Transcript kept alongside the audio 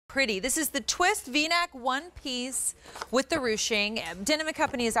pretty. This is the twist V-neck one piece with the ruching. Denim Co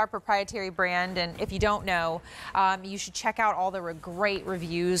is our proprietary brand, and if you don't know, you should check out all the great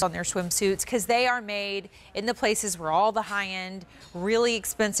reviews on their swimsuits because they are made in the places where all the high-end, really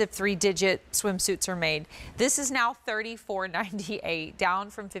expensive three-digit swimsuits are made. This is now $34.98, down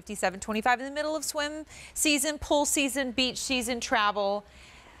from $57.25 in the middle of swim season, pool season, beach season, travel.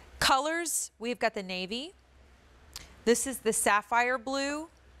 Colors, we've got the navy. This is the sapphire blue.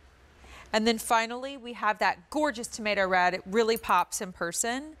 And then finally, we have that gorgeous tomato red. It really pops in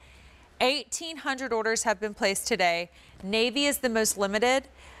person. 1,800 orders have been placed today. Navy is the most limited.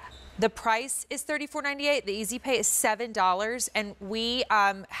 The price is $34.98. The easy pay is $7. And we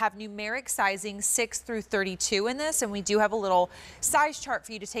have numeric sizing 6 through 32 in this. And we do have a little size chart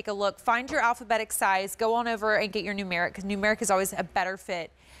for you to take a look. Find your alphabetic size. Go on over and get your numeric because numeric is always a better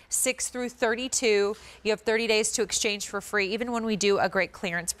fit. 6 through 32. You have 30 days to exchange for free, even when we do a great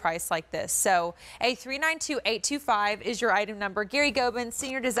clearance price like this. So a 392825 is your item number. Gary Gobin,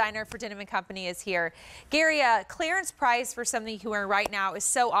 senior designer for Denim Co, is here. Gary, a clearance price for something you wear right now is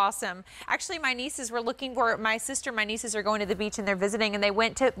so awesome. Actually, my nieces were looking for, my nieces are going to the beach and they're visiting, and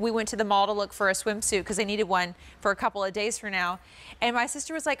we went to the mall to look for a swimsuit because they needed one for a couple of days for now. And my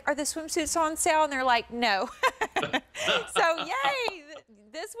sister was like, "Are the swimsuits on sale?" And they're like, "No." So yay,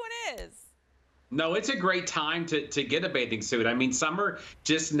 this one is. No, it's a great time to get a bathing suit. I mean, summer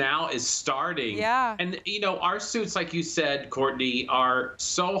just now is starting. Yeah. And, you know, our suits, like you said, Courtney, are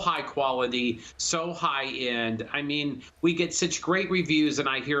so high quality, so high end. I mean, we get such great reviews, and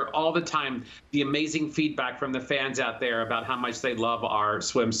I hear all the time the amazing feedback from the fans out there about how much they love our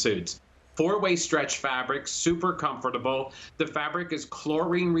swimsuits. 4-way stretch fabric, super comfortable. The fabric is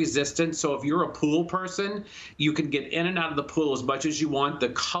chlorine resistant, so if you're a pool person, you can get in and out of the pool as much as you want. The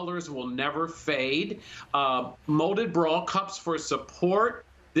colors will never fade. Molded bra cups for support.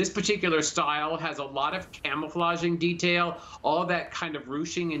 This particular style has a lot of camouflaging detail. All that kind of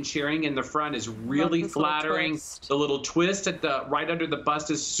ruching and shearing in the front is really flattering. The little twist at the right under the bust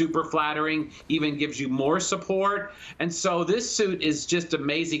is super flattering, even gives you more support. And so this suit is just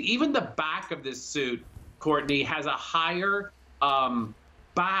amazing. Even the back of this suit, Courtney, has a higher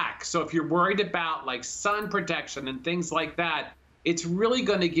back. So if you're worried about like sun protection and things like that, it's really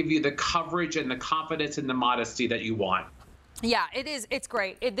going to give you the coverage and the confidence and the modesty that you want. Yeah, it is. It's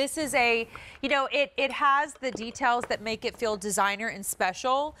great. This is a, you know, it has the details that make it feel designer and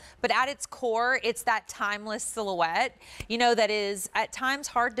special, but at its core, it's that timeless silhouette, you know, that is at times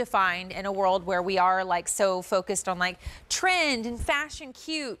hard to find in a world where we are like so focused on like trend and fashion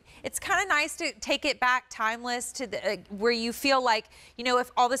cute. It's kind of nice to take it back timeless to the, where you feel like, you know,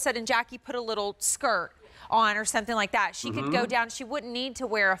 if all of a sudden Jackie put a little skirt on or something like that, she could go down, she wouldn't need to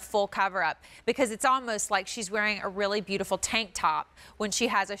wear a full cover up because it's almost like she's wearing a really beautiful tank top when she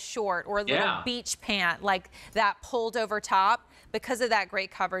has a short or a little beach pant, like that pulled over top, because of that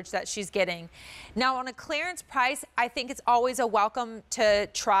great coverage that she's getting. Now on a clearance price, I think it's always a welcome to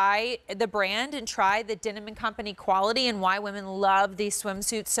try the brand and try the Denim Co quality and why women love these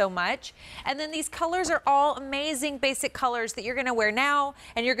swimsuits so much. And then these colors are all amazing basic colors that you're gonna wear now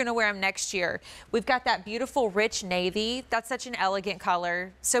and you're gonna wear them next year. We've got that beautiful rich navy. That's such an elegant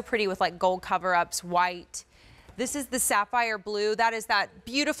color. So pretty with like gold cover-ups, white. This is the sapphire blue. That is that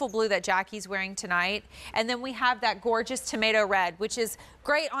beautiful blue that Jackie's wearing tonight. And then we have that gorgeous tomato red, which is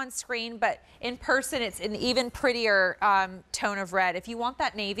great on screen, but in person, it's an even prettier tone of red. If you want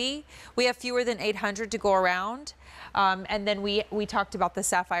that navy, we have fewer than 800 to go around. And then we talked about the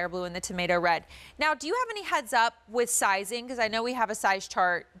sapphire blue and the tomato red. Now, do you have any heads up with sizing? Because I know we have a size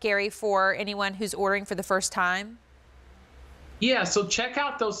chart, Gary, for anyone who's ordering for the first time. Yeah, so check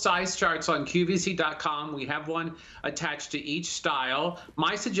out those size charts on QVC.com. We have one attached to each style.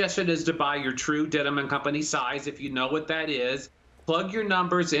 My suggestion is to buy your true Denim Co size if you know what that is. Plug your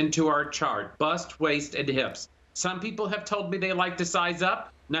numbers into our chart, bust, waist, and hips. Some people have told me they like to size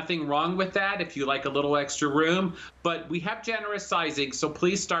up. Nothing wrong with that if you like a little extra room, but we have generous sizing, so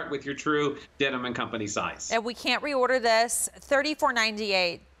please start with your true Denim Co size. And we can't reorder this.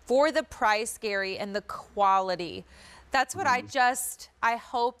 $34.98 for the price, Gary, and the quality. That's what I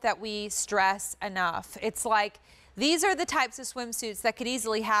hope that we stress enough. It's like, these are the types of swimsuits that could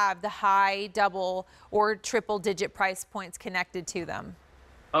easily have the high double or triple digit price points connected to them.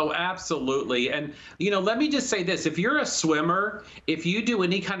 Oh, absolutely. And, you know, let me just say this. If you're a swimmer, if you do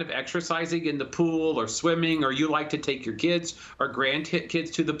any kind of exercising in the pool or swimming, or you like to take your kids or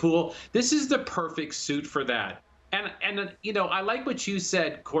grandkids to the pool, this is the perfect suit for that. And you know, I like what you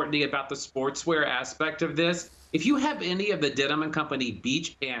said, Courtney, about the sportswear aspect of this. If you have any of the Denim Co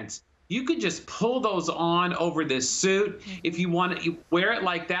beach pants, you could just pull those on over this suit. If you want to, you wear it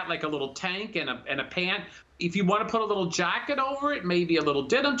like that, like a little tank and a pant. If you want to put a little jacket over it, maybe a little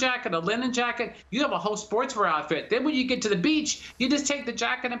denim jacket, a linen jacket, you have a whole sportswear outfit. Then when you get to the beach, you just take the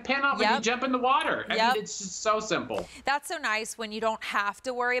jacket and pant off and you jump in the water. I mean, it's just so simple. That's so nice when you don't have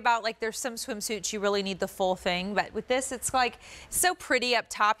to worry about, like, there's some swimsuits you really need the full thing, but with this, it's like so pretty up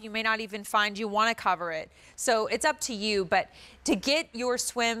top, you may not even find you want to cover it. So it's up to you, but to get your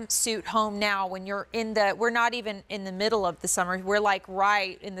swimsuit home now when you're we're not even in the middle of the summer, we're like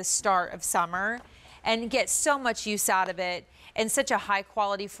right in the start of summer, and get so much use out of it, and such a high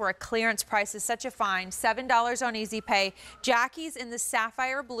quality for a clearance price is such a find. $7 on Easy Pay. Jackie's in the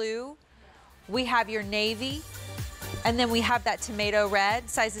sapphire blue. We have your navy, and then we have that tomato red,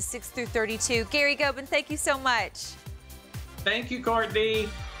 sizes 6 through 32. Gary Gobin, thank you so much. Thank you, Courtney.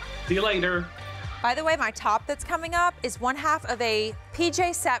 See you later. By the way, my top that's coming up is one half of a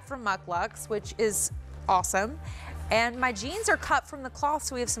PJ set from Mucklux, which is awesome. And my jeans are cut from the cloth,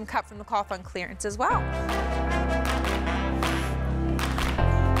 so we have some cut from the cloth on clearance as well.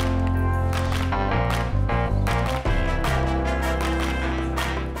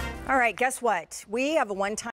 All right, guess what? We have a one-time